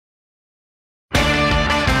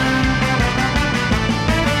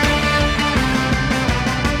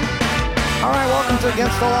to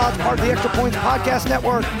Against All Odds, part of the Extra Points Podcast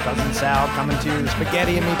Network. Cousin Sal coming to you,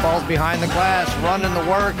 spaghetti and meatballs behind the glass, running the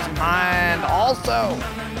works, and also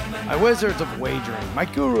my wizards of wagering, my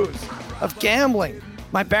gurus of gambling,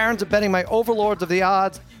 my barons of betting, my overlords of the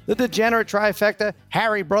odds, the degenerate trifecta,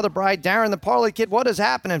 Harry, Brother Bride, Darren, the Parlay Kid. What is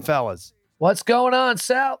happening, fellas? What's going on,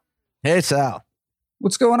 Sal? Hey, Sal.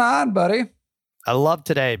 What's going on, buddy? I love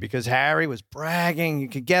today because Harry was bragging. You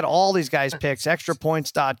could get all these guys' picks,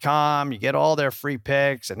 extrapoints.com. You get all their free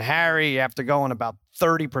picks. And Harry, you have to go in about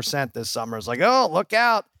 30% this summer. It's like, oh, look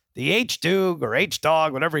out. The H-Dog or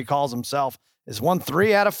H-Dog, whatever he calls himself, is won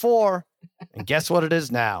 3 out of 4. And guess what it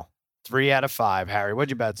is now? 3 out of 5. Harry, what'd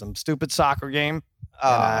you bet? Some stupid soccer game?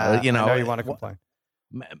 I know you want to complain.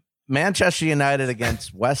 Manchester United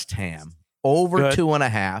against West Ham, over Good.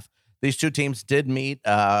 2.5. These two teams did meet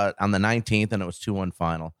on the 19th, and it was 2-1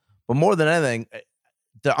 final. But more than anything,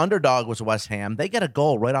 the underdog was West Ham. They get a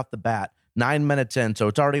goal right off the bat, 9 minutes in, so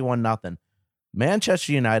it's already 1-0.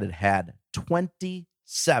 Manchester United had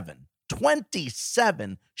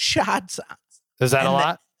 27 shots. Is that a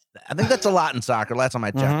lot? I think that's a lot in soccer. Last time I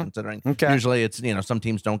checked, considering usually it's, some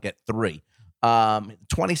teams don't get 3.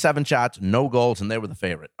 27 shots, no goals, and they were the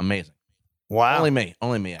favorite. Amazing. Wow. Only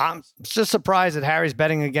me. I'm just surprised that Harry's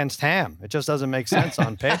betting against Ham. It just doesn't make sense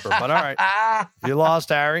on paper, but all right. You lost,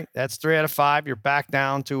 Harry. That's 3 out of 5. You're back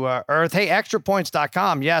down to earth. Hey,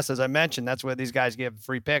 extrapoints.com. Yes, as I mentioned, that's where these guys give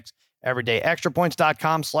free picks every day.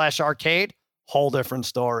 Extrapoints.com/arcade. Whole different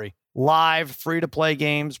story. Live, free-to-play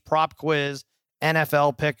games, prop quiz,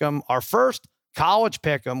 NFL Pick'em. Our first college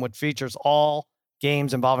Pick'em, which features all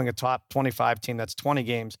games involving a top 25 team. That's 20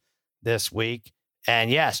 games this week.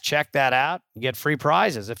 And yes, check that out. You get free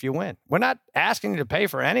prizes if you win. We're not asking you to pay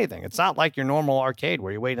for anything. It's not like your normal arcade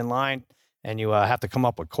where you wait in line and you have to come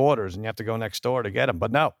up with quarters and you have to go next door to get them.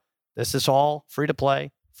 But no, this is all free to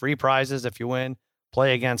play, free prizes if you win.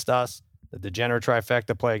 Play against us, the Degenerate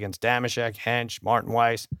Trifecta, play against Damashek, Hench, Martin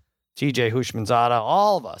Weiss, TJ Hushmanzada,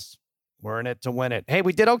 all of us. We're in it to win it. Hey,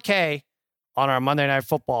 we did okay on our Monday Night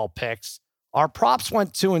Football picks. Our props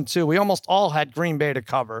went 2-2. We almost all had Green Bay to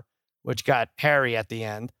cover, which got Harry at the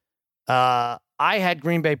end. I had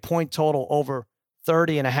Green Bay point total over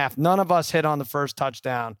 30.5. None of us hit on the first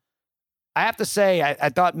touchdown. I have to say, I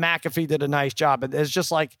thought McAfee did a nice job. It's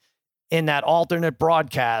just like in that alternate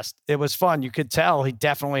broadcast, it was fun. You could tell he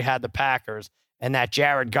definitely had the Packers, and that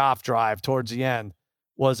Jared Goff drive towards the end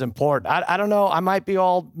was important. I don't know. I might be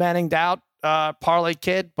all Manninged out, Parlay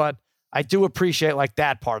Kid, but I do appreciate like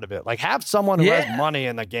that part of it. Like have someone who has money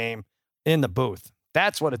in the game in the booth.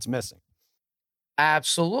 That's what it's missing.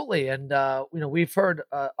 Absolutely. And, we've heard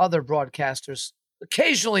other broadcasters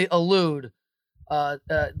occasionally allude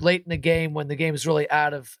late in the game when the game is really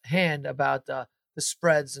out of hand about the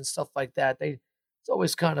spreads and stuff like that. It's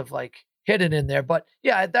always kind of like hidden in there. But,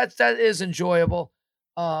 yeah, that is enjoyable.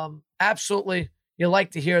 Absolutely. You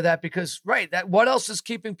like to hear that because, what else is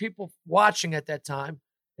keeping people watching at that time?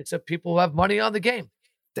 It's people who have money on the game.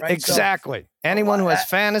 Right? Exactly. So, anyone who has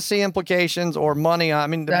fantasy implications or money.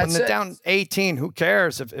 When they're down 18, who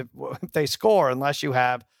cares if they score unless you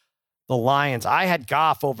have the Lions. I had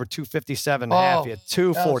Goff over 257.5. He had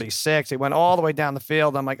 246. He went all the way down the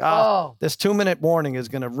field. I'm like, this 2-minute warning is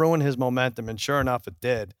going to ruin his momentum. And sure enough, it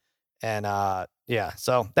did. And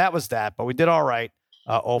so that was that. But we did all right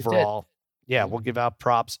overall. Yeah, we'll give out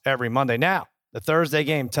props every Monday. Now, the Thursday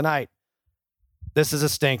game tonight. This is a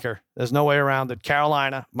stinker. There's no way around it.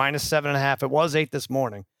 Carolina, -7.5. It was 8 this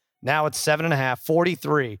morning. Now it's 7.5.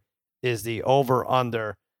 43 is the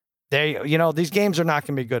over-under. These games are not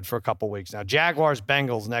going to be good for a couple weeks now. Jaguars,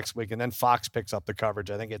 Bengals next week, and then Fox picks up the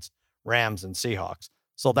coverage. I think it's Rams and Seahawks.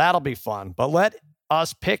 So that'll be fun. But let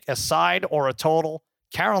us pick a side or a total.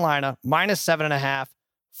 Carolina, -7.5.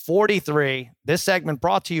 43. This segment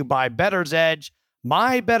brought to you by Bettor's Edge.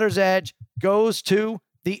 My Bettor's Edge goes to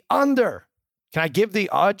the under. Can I give the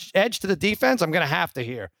edge to the defense? I'm going to have to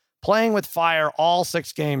here. Playing with fire all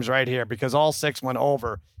 6 games right here because all 6 went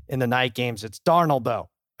over in the night games. It's Darnold, though,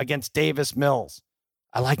 against Davis Mills.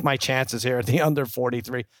 I like my chances here at the under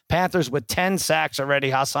 43. Panthers with 10 sacks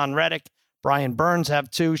already. Hassan Reddick, Brian Burns have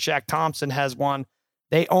 2. Shaq Thompson has 1.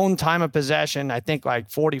 They own time of possession, I think like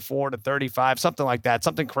 44-35, something like that,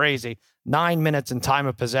 something crazy. 9 minutes in time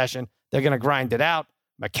of possession. They're going to grind it out.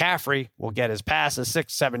 McCaffrey will get his passes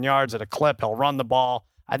 6-7 yards at a clip. He'll run the ball.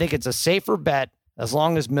 I think it's a safer bet as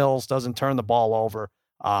long as Mills doesn't turn the ball over.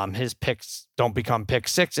 His picks don't become pick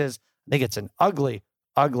sixes. I think it's an ugly,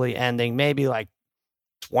 ugly ending, maybe like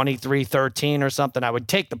 23-13 or something. I would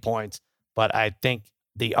take the points, but I think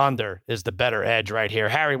the under is the better edge right here.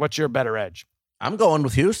 Harry, what's your better edge? I'm going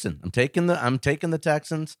with Houston. I'm taking the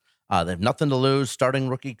Texans. They have nothing to lose. Starting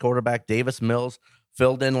rookie quarterback Davis Mills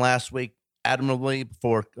filled in last week admirably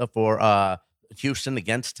for Houston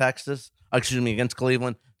against against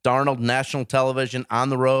Cleveland. Darnold, national television, on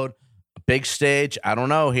the road, a big stage. I don't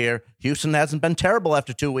know here. Houston hasn't been terrible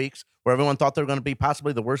after 2 weeks, where everyone thought they were going to be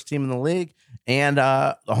possibly the worst team in the league. And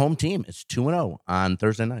the home team is 2-0 on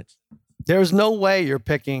Thursday nights. There's no way you're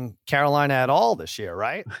picking Carolina at all this year,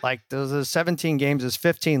 right? Like there's 17 games, there's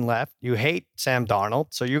 15 left. You hate Sam Darnold,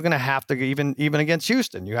 so you're going to have to, even against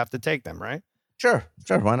Houston, you have to take them, right? Sure.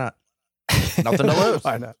 Why not? Nothing to lose.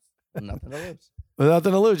 Why not? Nothing to lose. With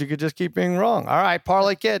nothing to lose, you could just keep being wrong. All right,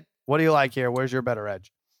 Parlay Kid, what do you like here? Where's your better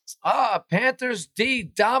edge? Panthers D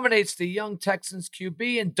dominates the young Texans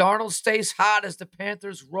QB, and Darnold stays hot as the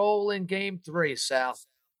Panthers roll in Game 3, Sal.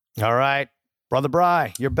 All right. Brother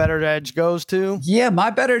Bry, your better edge goes to? Yeah, my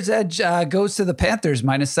better edge goes to the Panthers,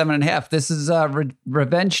 -7.5. This is a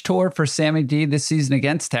revenge tour for Sammy D this season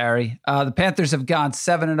against Harry. The Panthers have gone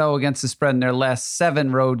 7-0 against the spread in their last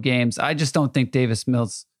 7 road games. I just don't think Davis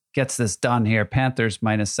Mills gets this done here. Panthers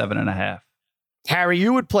 -7.5. Harry,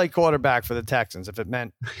 you would play quarterback for the Texans if it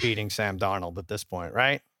meant beating Sam Darnold at this point,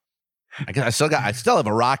 right? I still have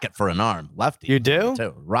a rocket for an arm. Lefty. You do?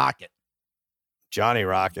 Too. Rocket. Johnny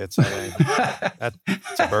Rockets. I think. That's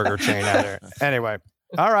a burger chain out there. Anyway.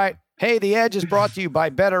 All right. Hey, The Edge is brought to you by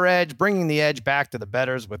Better Edge, bringing the edge back to the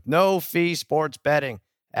bettors with no fee sports betting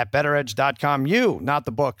at betteredge.com. You, not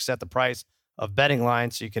the book, set the price of betting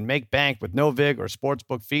lines so you can make bank with no VIG or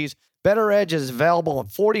sportsbook fees. Better Edge is available in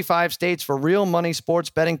 45 states for real money sports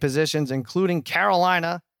betting positions, including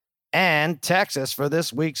Carolina and Texas for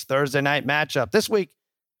this week's Thursday night matchup. This week,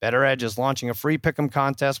 Better Edge is launching a free pick'em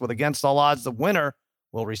contest with Against All Odds. The winner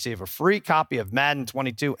will receive a free copy of Madden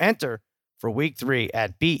 22. Enter for week 3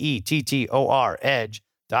 at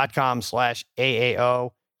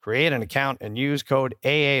bettoredge.com/AAO. Create an account and use code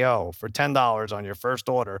AAO for $10 on your first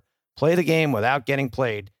order. Play the game without getting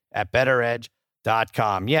played at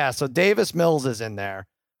bettoredge.com. Yeah, so Davis Mills is in there.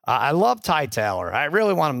 I love Ty Taylor. I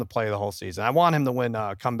really want him to play the whole season. I want him to win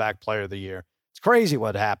Comeback Player of the Year. It's crazy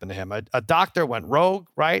what happened to him. A doctor went rogue,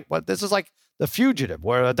 right? This is like The Fugitive,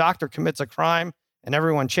 where a doctor commits a crime and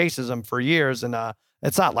everyone chases him for years. And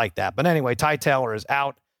it's not like that. But anyway, Ty Taylor is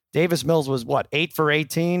out. Davis Mills was 8 for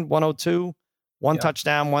 18, 102, one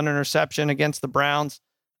touchdown, 1 interception against the Browns.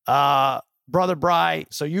 Brother Bry,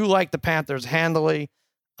 so you like the Panthers handily.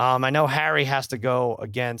 I know Harry has to go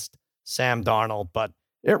against Sam Darnold, but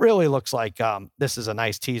it really looks like this is a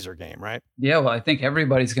nice teaser game, right? Yeah, well, I think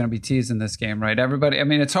everybody's going to be teasing this game, right? Everybody. I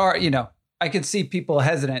mean, it's hard. I could see people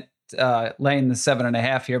hesitant laying the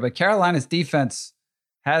 7.5 here, but Carolina's defense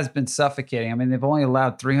has been suffocating. I mean, they've only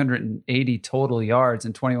allowed 380 total yards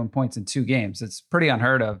and 21 points in 2 games. It's pretty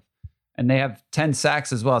unheard of. And they have 10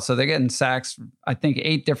 sacks as well. So they're getting sacks. I think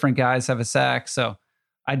 8 different guys have a sack. So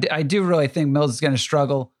I do really think Mills is going to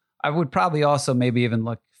struggle. I would probably also maybe even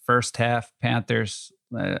look first half Panthers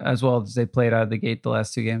as well as they played out of the gate the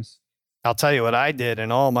last 2 games. I'll tell you what I did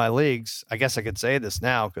in all my leagues. I guess I could say this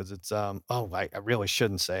now because it's, I really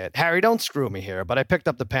shouldn't say it. Harry, don't screw me here, but I picked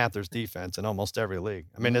up the Panthers defense in almost every league.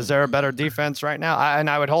 I mean, is there a better defense right now?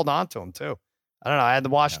 I would hold on to them too. I don't know. I had the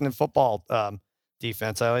Washington football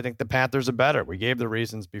defense. I think the Panthers are better. We gave the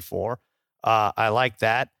reasons before. I like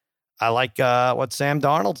that. I like what Sam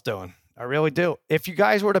Darnold's doing. I really do. If you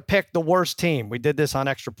guys were to pick the worst team, we did this on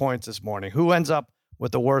Extra Points this morning. Who ends up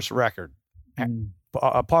with the worst record?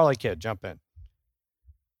 Parlay Kid, jump in.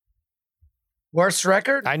 Worst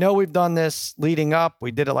record? I know we've done this leading up.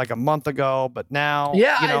 We did it like a month ago, but now,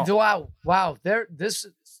 wow.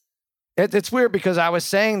 It's weird because I was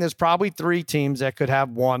saying there's probably 3 teams that could have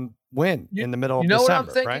one win in the middle of December. What I'm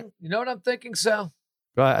thinking? Right? You know what I'm thinking, Sal?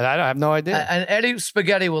 Go ahead. I have no idea. And Eddie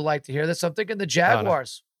Spaghetti would like to hear this. I'm thinking the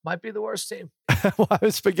Jaguars might be the worst team. Why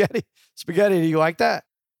Spaghetti? Spaghetti, do you like that?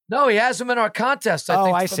 No, he has them in our contest.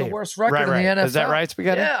 I think for the worst record in the NFL. Is that right,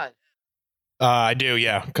 Spaghetti? Yeah. I do,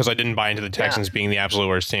 yeah, because I didn't buy into the Texans being the absolute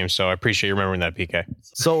worst team. So I appreciate you remembering that, PK.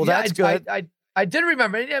 So that's good. I did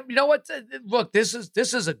remember. You know what? Look, this is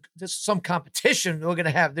some competition we're going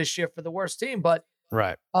to have this year for the worst team. But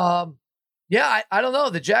right. I don't know.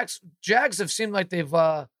 The Jags have seemed like they've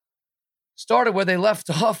started where they left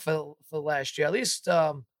off for last year. At least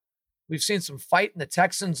we've seen some fight in the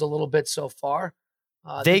Texans a little bit so far.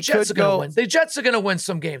 The Jets are going to win. The Jets are going to win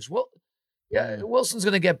some games. Wilson's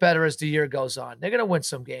going to get better as the year goes on. They're going to win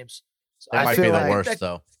some games. So they might be the worst,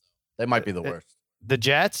 though. They might be the worst. The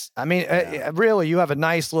Jets? I mean, really, you have a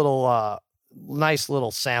nice little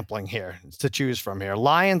sampling here to choose from here.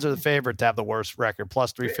 Lions are the favorite to have the worst record,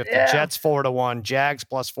 plus 350. Yeah. Jets 4-1. Jags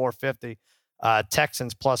plus 450.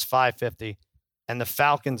 Texans plus 550. and the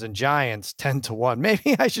Falcons and Giants 10-1.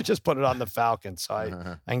 Maybe I should just put it on the Falcons so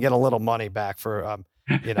I can get a little money back for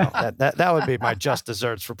that would be my just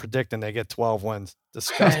desserts for predicting they get 12 wins.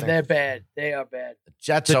 Disgusting. Man, they're bad. They are bad.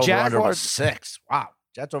 Jets over under was 6. Wow.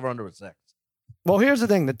 Jets over under was 6. Well, here's the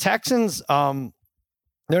thing. The Texans, they're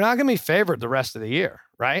not going to be favored the rest of the year,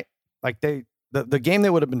 right? Like the game they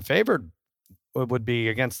would have been favored would be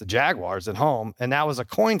against the Jaguars at home, and that was a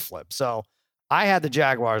coin flip. So I had the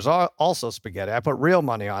Jaguars also spaghetti. I put real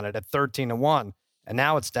money on it at 13-1, and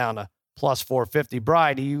now it's down to plus 450.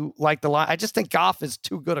 Bri, do you like the line? I just think Goff is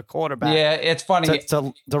too good a quarterback. Yeah, it's funny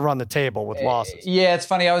to run the table with losses. Yeah, it's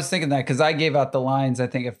funny. I was thinking that because I gave out the lines, I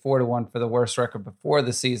think, at 4-1 for the worst record before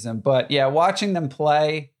the season. But yeah, watching them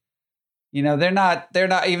play, they're not,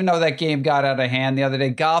 even though that game got out of hand the other day,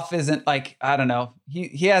 Goff isn't like, I don't know.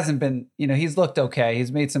 He hasn't been, he's looked okay.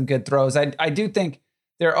 He's made some good throws. I do think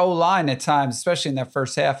their O-line at times, especially in that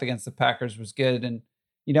first half against the Packers, was good. And,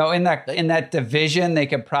 in that division, they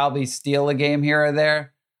could probably steal a game here or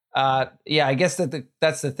there. Yeah, I guess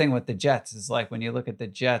that's the thing with the Jets is like when you look at the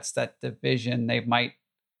Jets, that division, they might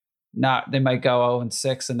go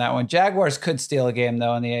 0-6 in that one. Jaguars could steal a game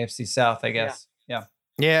though in the AFC South, I guess.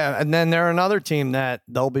 Yeah, and then they're another team that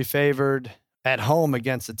they'll be favored at home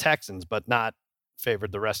against the Texans, but not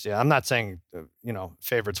favored the rest of the year. I'm not saying,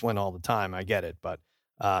 favorites win all the time. I get it, but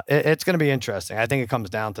it's going to be interesting. I think it comes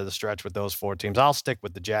down to the stretch with those 4 teams. I'll stick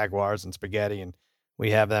with the Jaguars and spaghetti, and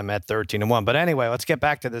we have them at 13-1. But anyway, let's get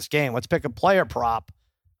back to this game. Let's pick a player prop.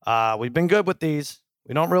 We've been good with these.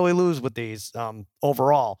 We don't really lose with these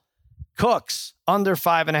overall. Cooks, under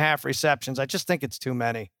 5.5 receptions. I just think it's too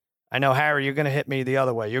many. I know, Harry, you're going to hit me the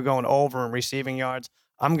other way. You're going over in receiving yards.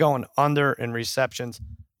 I'm going under in receptions,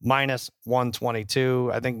 minus 122.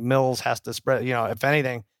 I think Mills has to spread, if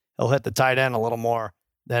anything, he'll hit the tight end a little more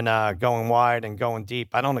than going wide and going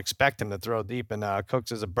deep. I don't expect him to throw deep, and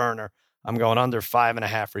Cooks is a burner. I'm going under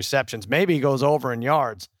 5.5 receptions. Maybe he goes over in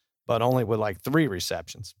yards, but only with like 3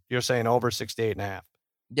 receptions. You're saying over 68.5.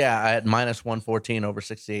 Yeah, I had minus 114 over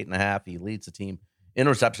 68.5. He leads the team in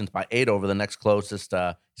receptions by 8 over the next closest.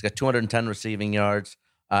 He's got 210 receiving yards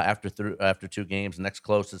after 2 games. The next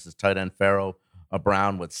closest is tight end Pharaoh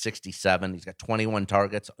Brown with 67. He's got 21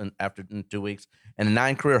 targets in 2 weeks. And in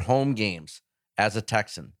 9 career home games as a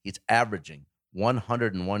Texan, he's averaging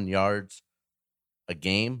 101 yards a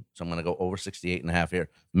game. So I'm going to go over 68.5 here.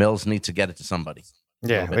 Mills needs to get it to somebody.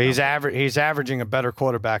 Yeah, but he's averaging a better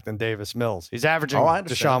quarterback than Davis Mills. He's averaging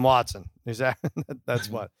Deshaun Watson. That's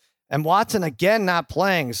what. And Watson, again, not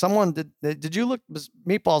playing. Someone, did you look,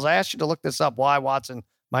 Meatballs, I asked you to look this up, why Watson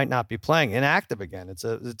might not be playing. Inactive again.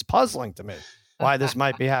 It's puzzling to me why this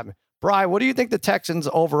might be happening. Bri, what do you think the Texans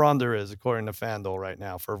over-under is, according to FanDuel right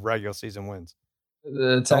now, for regular season wins?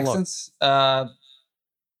 The Texans? I'm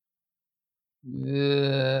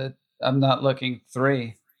not looking.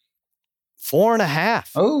 3. 4.5.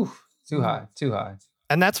 Oh, too high.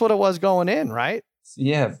 And that's what it was going in, right?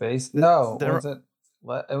 Yeah, no. Was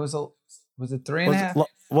it 3.5?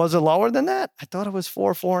 Was it lower than that? I thought it was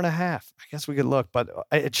 4.5. I guess we could look, but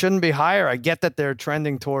it shouldn't be higher. I get that they're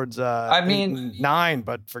trending towards 9,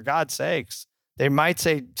 but for God's sakes, they might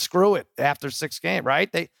say screw it after 6 games,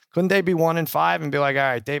 right? Couldn't they be 1-5 and be like, all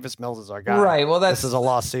right, Davis Mills is our guy, right? Well, this is a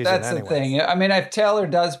lost season. That's the thing. I mean, if Taylor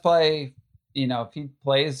does play, if he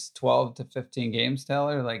plays 12 to 15 games,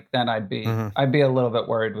 Taylor, like then I'd be a little bit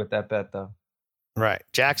worried with that bet though. Right.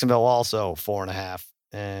 Jacksonville also 4.5.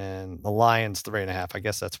 And the Lions 3.5. I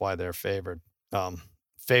guess that's why they're favored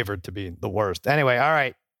to be the worst. Anyway, all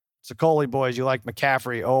right. Sicoli boys, you like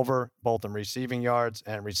McCaffrey over both in receiving yards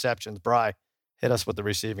and receptions. Bri, hit us with the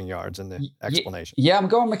receiving yards and the explanation. Yeah, I'm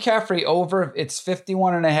going McCaffrey over. It's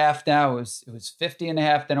 51.5 now. It was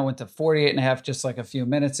 50.5. Then it went to 48.5 just like a few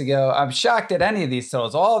minutes ago. I'm shocked at any of these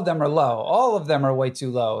totals. All of them are low. All of them are way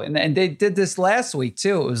too low. And they did this last week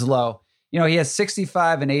too. It was low. He has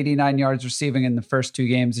 65 and 89 yards receiving in the first 2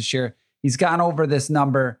 games this year. He's gone over this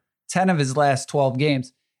number 10 of his last 12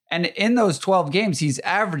 games. And in those 12 games, he's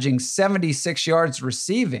averaging 76 yards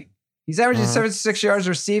receiving. He's averaging 76 yards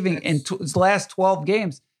receiving in his last 12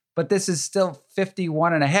 games, but this is still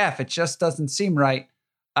 51.5. It just doesn't seem right.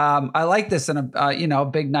 I like this in a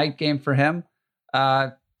big night game for him.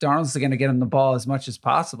 Darnold's going to get him the ball as much as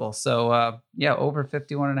possible. So over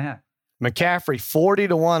 51.5. McCaffrey,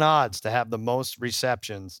 40-1 odds to have the most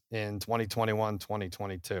receptions in 2021,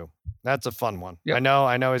 2022. That's a fun one. Yep.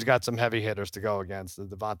 I know he's got some heavy hitters to go against, the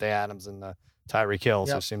Devontae Adams and the Tyreek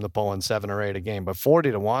Hills, who seem to pull in 7 or 8 a game. But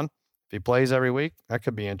 40-1, if he plays every week, that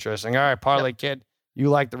could be interesting. All right, Parlay Kid, you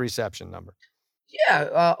like the reception number.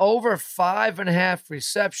 Yeah, over 5.5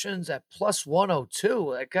 receptions at plus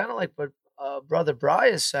 102. I kind of like what Brother Bry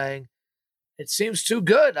is saying, it seems too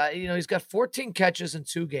good. He's got 14 catches in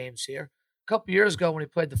 2 games here. A couple years ago when he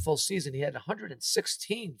played the full season, he had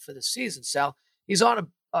 116 for the season, Sal. He's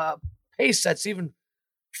on a pace that's even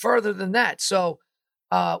further than that. So,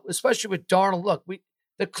 especially with Darnold, look,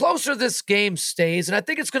 the closer this game stays, and I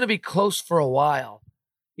think it's going to be close for a while,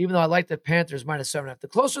 even though I like the Panthers -7.5. The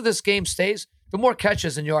closer this game stays, the more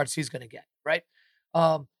catches and yards he's going to get, right?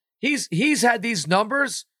 He's had these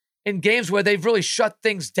numbers in games where they've really shut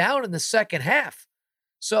things down in the second half.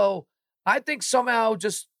 So I think somehow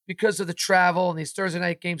just because of the travel and these Thursday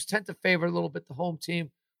night games tend to favor a little bit the home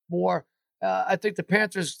team more. I think the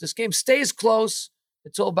Panthers, this game stays close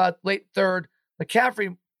until about late third.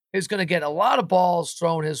 McCaffrey is going to get a lot of balls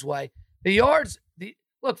thrown his way. The yards,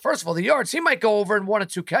 first of all, the yards, he might go over in 1 or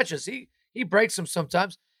 2 catches. He breaks them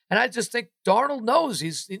sometimes. And I just think Darnold knows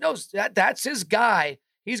he knows that's his guy.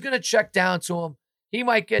 He's going to check down to him. He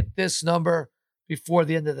might get this number before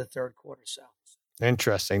the end of the third quarter, Sal.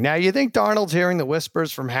 Interesting. Now, you think Darnold's hearing the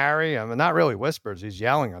whispers from Harry? I mean, not really whispers. He's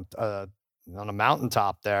yelling on a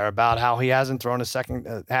mountaintop there about how he hasn't thrown a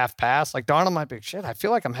second half pass. Like, Darnold might be, shit, I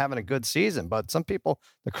feel like I'm having a good season. But some people,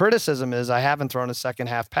 the criticism is I haven't thrown a second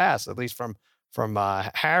half pass, at least from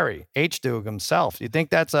Harry H-Dug himself. You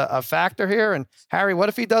think that's a factor here? And Harry, what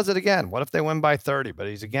if he does it again? What if they win by 30, but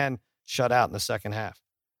he's again shut out in the second half?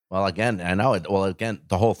 Well, again, I know it. Well, again,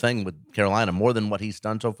 the whole thing with Carolina, more than what he's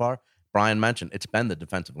done so far, Brian mentioned, it's been the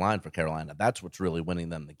defensive line for Carolina. That's what's really winning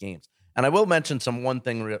them the games. And I will mention one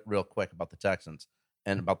thing real quick about the Texans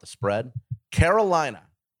and about the spread. Carolina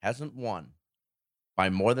hasn't won by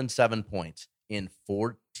more than 7 points in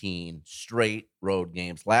 14 straight road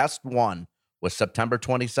games. Last one was September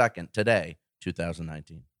 22nd, today,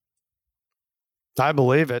 2019. I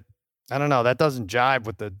believe it. I don't know. That doesn't jive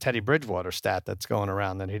with the Teddy Bridgewater stat that's going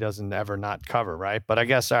around that he doesn't ever not cover, right? But I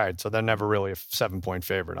guess, all right, so they're never really a 7-point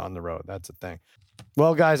favorite on the road. That's the thing.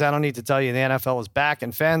 Well, guys, I don't need to tell you the NFL is back,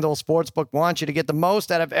 and FanDuel Sportsbook wants you to get the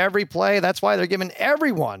most out of every play. That's why they're giving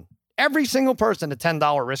every single person, a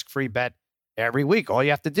 $10 risk-free bet every week. All you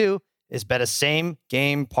have to do is bet a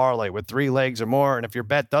same-game parlay with 3 legs or more, and if your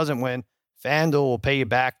bet doesn't win, FanDuel will pay you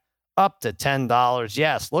back up to $10.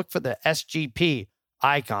 Yes, look for the SGP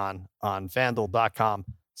icon on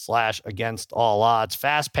FanDuel.com/against-all-odds.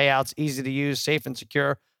 Fast payouts, easy to use, safe and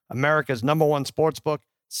secure. America's #1 sportsbook.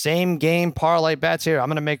 Same game parlay bets here. I'm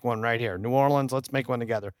going to make one right here. New Orleans, let's make one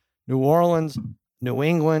together. New Orleans, New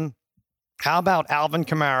England. How about Alvin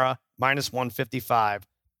Kamara -155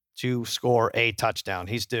 to score a touchdown?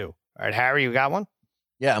 He's due. All right, Harry, you got one?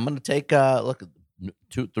 Yeah, I'm going to take a look at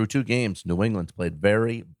through 2 games. New England's played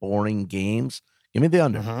very boring games. Give me the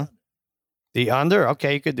under. Mm-hmm. The under?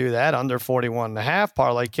 Okay, you could do that. Under 41.5.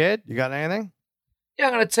 Parlay Kid, you got anything? Yeah,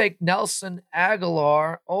 I'm going to take Nelson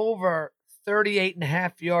Aguilar over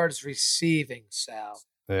 38.5 yards receiving, Sal.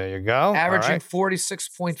 There you go. Averaging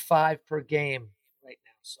 46.5 per game right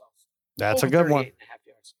now. So that's a good one.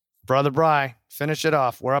 Yards. Brother Bry, finish it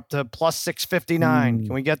off. We're up to plus 659.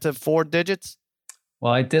 Can we get to 4 digits?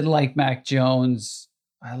 Well, I did like Mac Jones.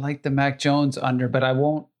 I like the Mac Jones under, but I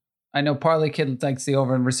won't. I know Parlay Kid likes the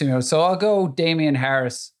over in receiving. So I'll go Damian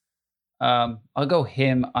Harris. I'll go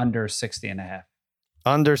him under 60.5.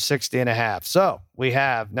 Under 60.5. So we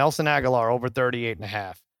have Nelson Aguilar over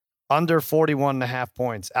 38.5. Under 41.5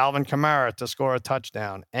 points. Alvin Kamara to score a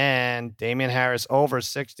touchdown. And Damian Harris over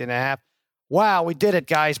 60.5. Wow, we did it,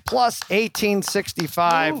 guys. Plus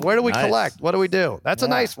 1865. Where do we collect? What do we do? That's a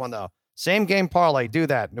nice one, though. Same game parlay. Do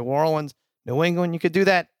that. New Orleans, New England. You could do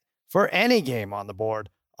that for any game on the board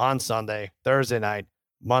on Sunday, Thursday night,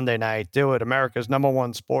 Monday night. Do it. America's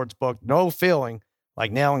 #1 sports book. No feeling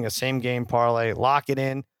like nailing a same game parlay. Lock it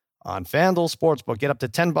in on FanDuel Sportsbook. Get up to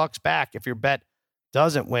 $10 back if your bet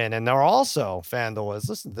doesn't win. And they're also, FanDuel is,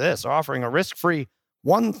 listen to this, they're offering a risk-free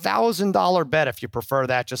 $1,000 bet if you prefer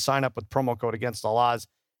that. Just sign up with promo code Against All Odds.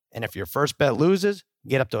 And if your first bet loses,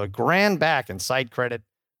 get up to $1,000 back in site credit.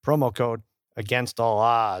 Promo code Against All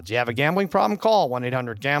Odds. You have a gambling problem? Call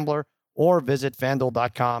 1-800-GAMBLER or visit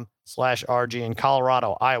FanDuel.com/RG in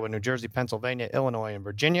Colorado, Iowa, New Jersey, Pennsylvania, Illinois, and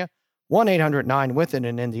Virginia. 1-800-9-WITH-IT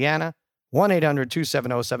in Indiana.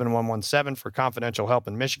 1-800-270-7117 for confidential help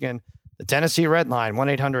in Michigan. The Tennessee Red Line,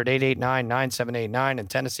 1-800-889-9789 in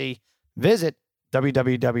Tennessee. Visit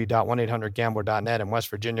www.1800gambler.net in West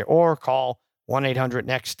Virginia or call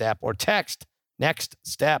 1-800-NEXT-STEP or text NEXT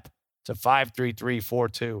STEP to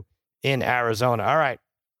 53342 in Arizona. All right,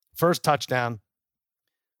 first touchdown.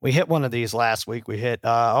 We hit one of these last week. We hit, it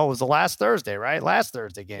was the last Thursday, right? Last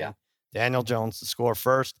Thursday game. Yeah. Daniel Jones to score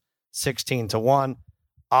first, 16-1.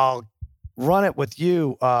 I'll run it with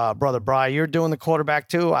you, Brother Bry. You're doing the quarterback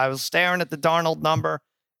too. I was staring at the Darnold number.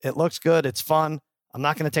 It looks good. It's fun. I'm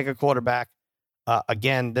not going to take a quarterback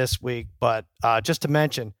again this week, but just to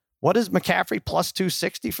mention, what is McCaffrey plus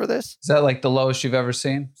 260 for this? Is that like the lowest you've ever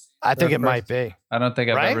seen? I think it might be. I don't think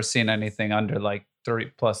I've ever seen anything under like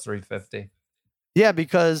 3 plus 350. Yeah,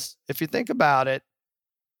 because if you think about it,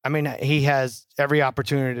 I mean, he has every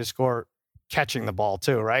opportunity to score catching the ball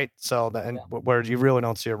too, right? So where you really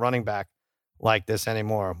don't see a running back like this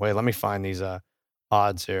anymore. Wait, let me find these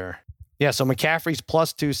odds here. Yeah, so McCaffrey's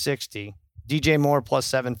plus 260, DJ Moore plus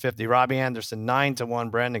 750, Robbie Anderson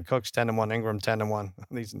 9-1, Brandon Cooks 10-1, Ingram 10-1.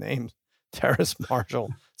 These names: Terrace Marshall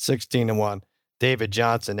 16-1, David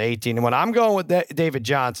Johnson 18-1. I'm going with David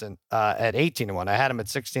Johnson at 18-1. I had him at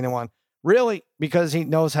 16-1. Really, because he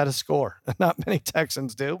knows how to score. Not many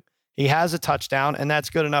Texans do. He has a touchdown, and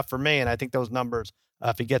that's good enough for me. And I think those numbers,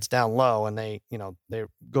 if he gets down low and they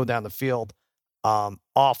go down the field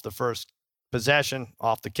off the first possession,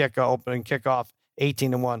 off the opening kickoff,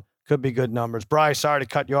 18-1, could be good numbers. Bryce, sorry to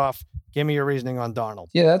cut you off. Give me your reasoning on Darnold.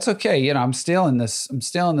 Yeah, that's okay. I'm stealing this. I'm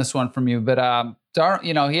stealing this one from you. But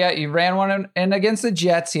Darnold, he ran one in against the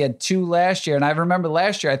Jets. He had 2 last year, and I remember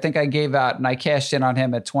last year I think I gave out and I cashed in on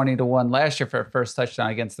him at 20-1 last year for a first touchdown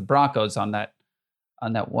against the Broncos on that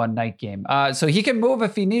one night game. So he can move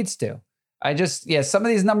if he needs to. Some of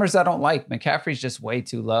these numbers I don't like. McCaffrey's just way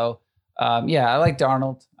too low. I like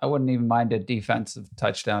Darnold. I wouldn't even mind a defensive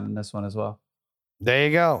touchdown in this one as well. There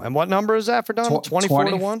you go. And what number is that for Darnold?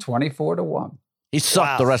 24-1? 24-1 He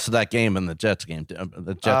sucked the rest of that game in the Jets game.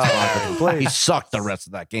 The Jets. He sucked the rest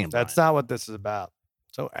of that game. That's not what this is about.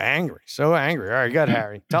 So angry. All right, you got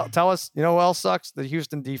Harry. Tell us, who else sucks? The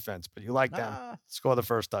Houston defense, but you like them. Score the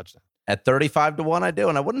first touchdown. At 35-1, I do.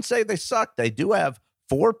 And I wouldn't say they suck. They do have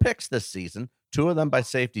 4 picks this season, 2 of them by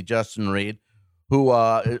safety Justin Reed, who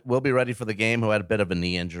will be ready for the game, who had a bit of a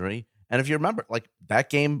knee injury. And if you remember, like that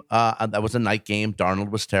game, that was a night game.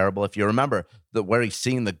 Darnold was terrible. If you remember, where he's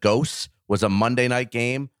seeing the ghosts was a Monday night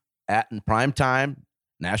game in prime time,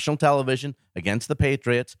 national television against the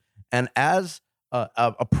Patriots. And as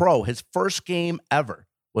a pro, his first game ever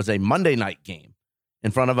was a Monday night game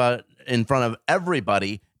in front of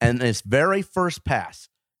everybody. And his very first pass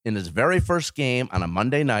in his very first game on a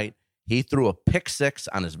Monday night, he threw a pick 6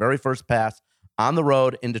 on his very first pass on the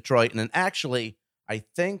road in Detroit. And then actually, I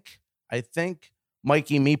think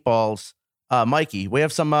Mikey Meatballs, Mikey, we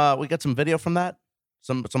got some video from that,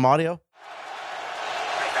 some audio.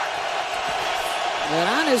 And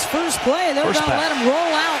on his first play, they were going to let him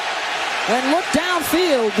roll out and look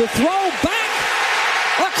downfield. The throw back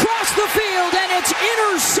across the field, and it's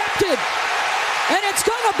intercepted. And it's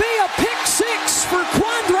going to be a pick 6 for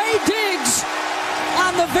Quandre Diggs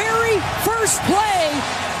on the very first play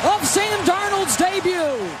of Sam Darnold's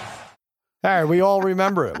debut. All right, we all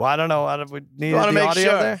remember it. Well, I don't know. We need the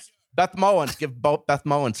audio there. Beth Mowens, give both Beth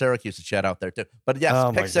Mowens, Syracuse a shout out there too. But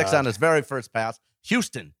yes, pick 6 on his very first pass.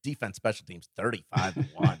 Houston defense, special teams, 35-1.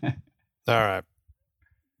 All right,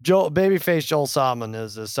 babyface Joel Solomon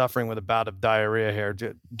is suffering with a bout of diarrhea here.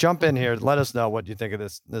 Jump in here. Let us know what you think of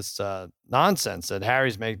this nonsense that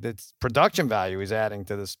Harry's made. It's production value he's adding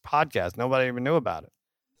to this podcast. Nobody even knew about it.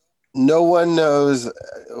 No one knows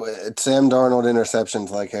Sam Darnold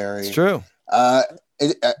interceptions like Harry. It's true. I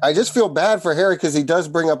just feel bad for Harry because he does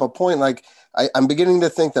bring up a point. Like I'm beginning to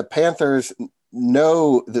think the Panthers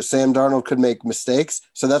know that Sam Darnold could make mistakes,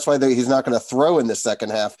 so that's why he's not going to throw in the second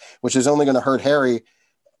half, which is only going to hurt Harry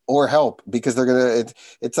or help because they're going to.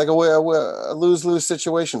 It's like a lose-lose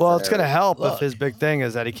situation. Well, it's going to help if his big thing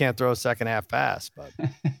is that he can't throw a second half pass. But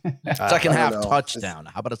second half touchdown.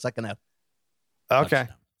 How about a second half? Okay.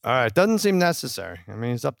 Touchdown? All right. Doesn't seem necessary. I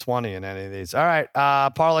mean, he's up 20 in any of these. All right.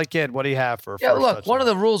 Parlay Kid, what do you have for first look, touchdown? One of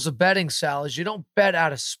the rules of betting, Sal, is you don't bet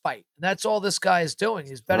out of spite. And that's all this guy is doing.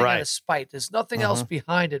 He's betting out of spite. There's nothing else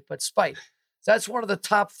behind it but spite. That's one of the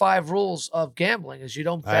top 5 rules of gambling is you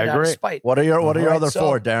don't bet out of spite. What are your other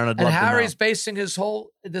 4, Darren? And Harry's basing this whole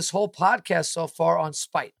podcast so far on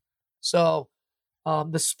spite. So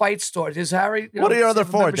the spite store. Is Harry? What are your other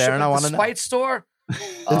 4, Darren? I want to know. Spite store.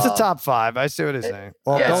 It's a top 5. I see what he's saying.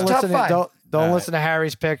 Well, don't listen to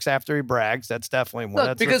Harry's picks after he brags. That's definitely one.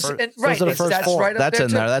 Look, that's that's right up that's there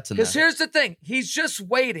in there. That's in there. Because here's the thing: he's just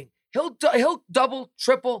waiting. He'll double,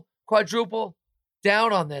 triple, quadruple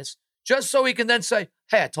down on this just so he can then say,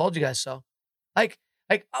 "Hey, I told you guys so." Like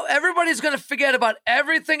everybody's gonna forget about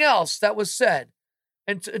everything else that was said,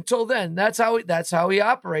 and until then, that's how he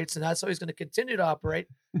operates, and that's how he's going to continue to operate.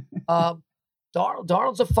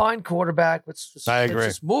 Darnold's a fine quarterback. Let's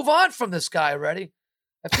just move on from this guy already.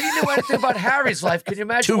 If he knew anything about Harry's life, can you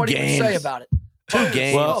imagine what he would say about it? 2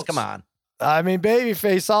 games. Well, come on. I mean,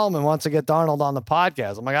 Babyface Solomon wants to get Darnold on the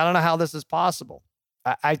podcast. I'm like, I don't know how this is possible.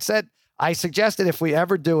 I suggested if we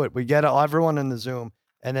ever do it, we get everyone in the Zoom,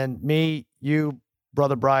 and then me, you,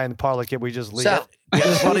 Brother Brian, the Parlay Kid, we just leave. Get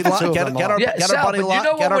our buddy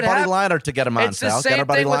Liner to get him on. It's the same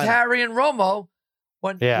thing with Harry and Romo.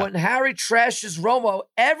 When Harry trashes Romo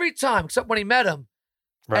every time, except when he met him,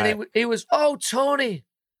 and he was, oh, Tony,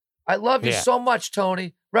 I love you so much,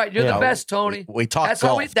 Tony. Right, you're the best, Tony. We talk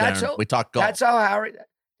golf. We talk golf. That's how Harry.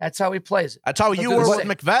 That's how he plays it. That's how you were with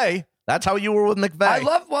McVay. That's how you were with McVay.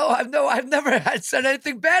 I've never said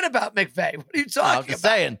anything bad about McVay. What are you talking about? I'm just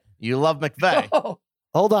saying, you love McVay. Oh.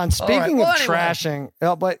 Hold on. Speaking of trashing,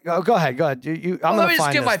 go ahead. I'm let me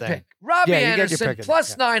just give my pick. Robbie Anderson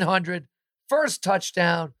plus 900, first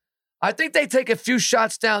touchdown. I think they take a few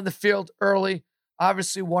shots down the field early.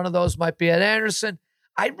 Obviously, one of those might be at Anderson.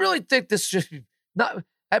 I really think this should be not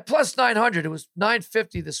at plus 900. It was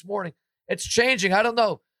 950 this morning. It's changing. I don't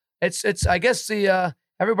know. It's. I guess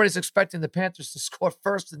everybody's expecting the Panthers to score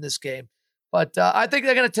first in this game, but I think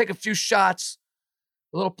they're going to take a few shots.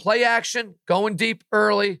 A little play action, going deep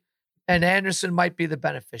early, and Anderson might be the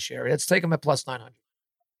beneficiary. Let's take him at plus 900.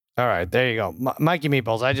 All right, there you go. Mikey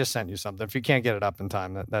Meatballs, I just sent you something. If you can't get it up in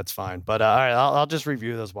time, that's fine. But all right, I'll just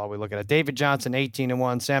review this while we look at it. David Johnson,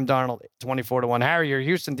 18-1. Sam Darnold, 24-1. Harry, your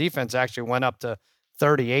Houston defense actually went up to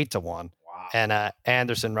 38-1. Wow.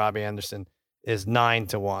 And Robbie Anderson, is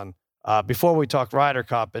 9-1. Before we talk Ryder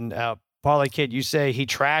Cup, and Parlay Kid, you say he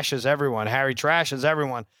trashes everyone. Harry trashes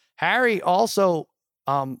everyone. Harry also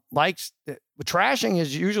likes trashing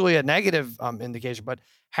is usually a negative indication, but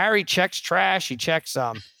Harry checks trash. He checks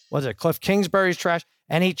Cliff Kingsbury's trash,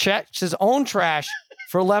 and he checks his own trash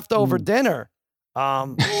for leftover dinner. We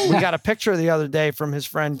got a picture the other day from his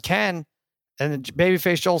friend Ken and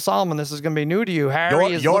Babyface Joel Solomon. This is going to be new to you.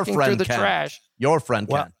 Harry is looking through the trash. Your friend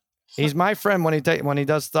Ken. He's my friend when he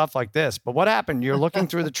does stuff like this. But what happened? You're looking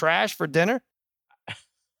through the trash for dinner?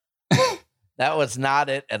 That was not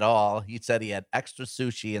it at all. He said he had extra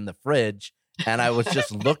sushi in the fridge, and I was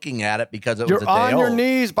just looking at it because it was a day old. You're on your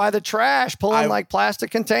knees by the trash, pulling like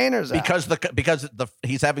plastic containers out. Because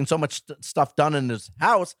he's having so much stuff done in his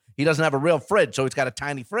house, he doesn't have a real fridge, so he's got a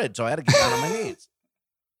tiny fridge. So I had to get down on my knees.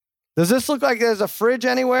 Does this look like there's a fridge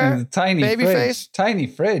anywhere? There's a tiny Babyface? Tiny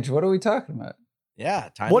fridge. What are we talking about? Yeah,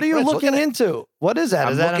 tiny. What are you looking into? What is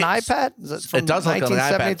that? Is that an iPad? It does look like an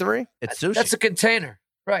iPad. 1973? It's sushi. That's a container,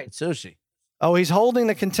 right? It's sushi. Oh, he's holding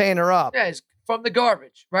the container up. Yeah, it's from the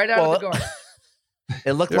garbage, right out of the garbage.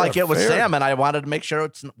 It looked like it was salmon. I wanted to make sure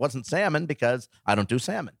it wasn't salmon because I don't do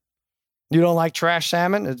salmon. You don't like trash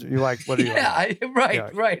salmon? You like what do you like?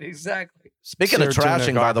 Right, exactly. Speaking of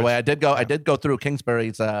trashing, by the way, I did go through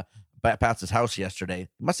Kingsbury's Pat's house yesterday.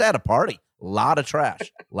 He must have had a party. A lot of trash.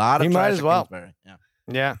 A lot of trash. Might as well.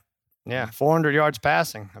 Kingsbury. Yeah. 400 yards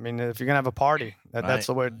passing. I mean, if you're going to have a party, that's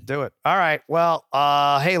the way to do it. All right. Well,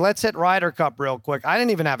 hey, let's hit Ryder Cup real quick. I didn't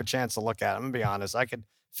even have a chance to look at it. I'm going to be honest. I could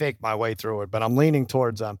fake my way through it, but I'm leaning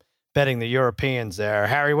towards betting the Europeans there.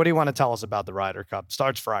 Harry, what do you want to tell us about the Ryder Cup?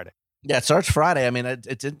 Starts Friday. Yeah, it starts Friday. I mean,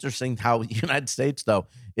 it's interesting how the United States, though,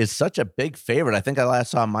 is such a big favorite. I think I last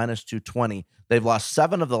saw minus 220. They've lost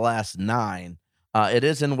 7 of the last 9. It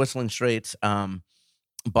is in Whistling Straits.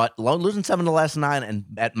 But losing 7 of the last 9 and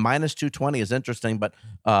at minus 220 is interesting. But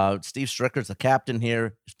Steve Stricker's the captain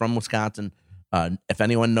here. He's from Wisconsin. If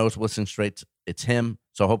anyone knows Whistling Straits, it's him.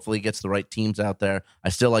 So hopefully he gets the right teams out there. I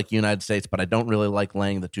still like United States, but I don't really like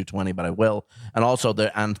laying the 220, but I will. And also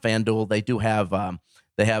on FanDuel, they do have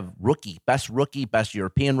best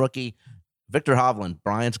European rookie, Victor Hovland,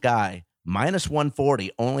 Brian's guy, minus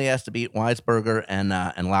 140. Only has to beat Weisberger and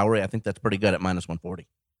Lowry. I think that's pretty good at minus 140.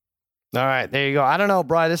 All right, there you go. I don't know,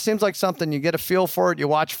 Brian. This seems like something you get a feel for it. You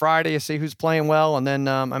watch Friday, you see who's playing well, and then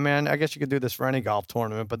I guess you could do this for any golf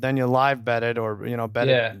tournament, but then you live bet it or bet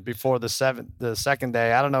it before the second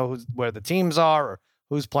day. I don't know where the teams are or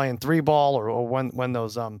who's playing 3-ball or when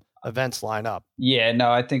those events line up. Yeah,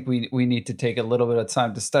 no, I think we need to take a little bit of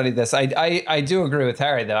time to study this. I do agree with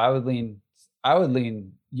Harry though. I would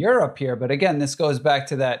lean Europe here, but again, this goes back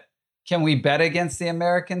to that. Can we bet against the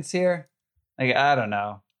Americans here? Like, I don't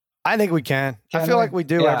know. I think we can. I feel like we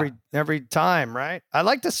do every time, right? I'd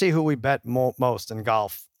like to see who we bet most in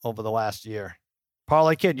golf over the last year.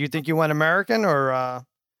 Parlay Kid, you think you went American or? I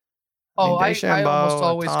almost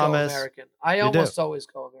always go American. I almost always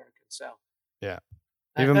go American. So yeah,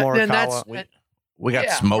 even Morikawa. We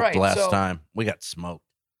got smoked last time. We got smoked.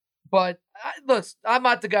 But look, I'm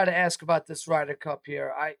not the guy to ask about this Ryder Cup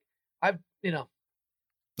here. I've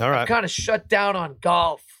all right, I'm kind of shut down on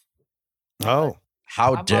golf. Oh.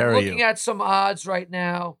 How dare you? I'm looking at some odds right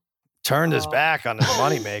now. Turned his back on his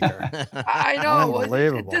moneymaker. I know.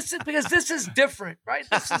 Unbelievable. This is different, right?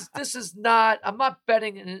 This is not. I'm not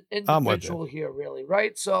betting an individual here, really,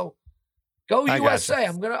 right? So go USA.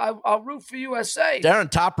 I'll root for USA. Darren,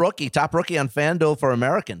 top rookie on FanDuel for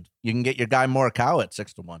American. You can get your guy Morikawa at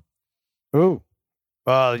 6-1. Ooh,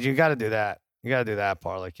 well, you got to do that. You got to do that,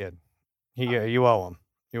 parlay kid. You owe him.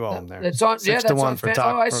 You owe him there. It's on. 6-1 for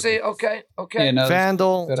top. Oh, I see. Okay. Yeah, no,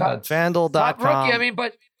 FanDuel.com. Top rookie. I mean,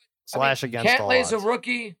 but / against Cantlay's a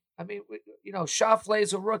rookie. I mean,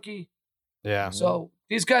 Schauffele's a rookie. Yeah. So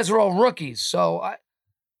these guys are all rookies. So I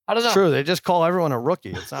don't know. It's true. They just call everyone a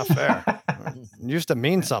rookie. It's not fair. It used to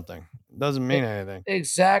mean something. It doesn't mean anything.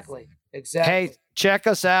 Exactly. Hey, check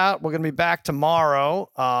us out. We're going to be back tomorrow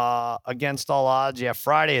against all odds. Yeah,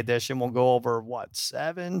 Friday edition. We'll go over,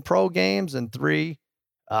 7 pro games and 3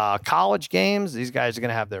 college games. These guys are going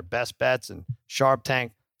to have their best bets and Sharp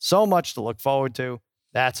Tank. So much to look forward to.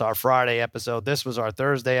 That's our Friday episode. This was our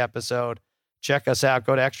Thursday episode. Check us out.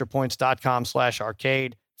 Go to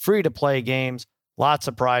extrapoints.com/arcade. Free to play games. Lots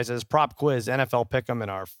of prizes. Prop quiz, NFL Pick'em,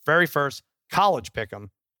 and our very first college Pick'em.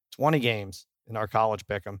 20 games in our college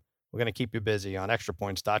Pick'em. We're going to keep you busy on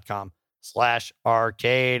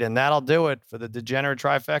extrapoints.com/arcade. And that'll do it for the degenerate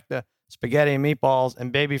trifecta, spaghetti and meatballs,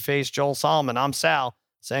 and babyface Joel Solomon. I'm Sal,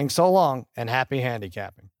 saying so long and happy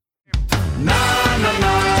handicapping. Na na na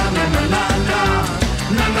na na na na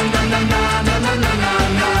na na na na na na na.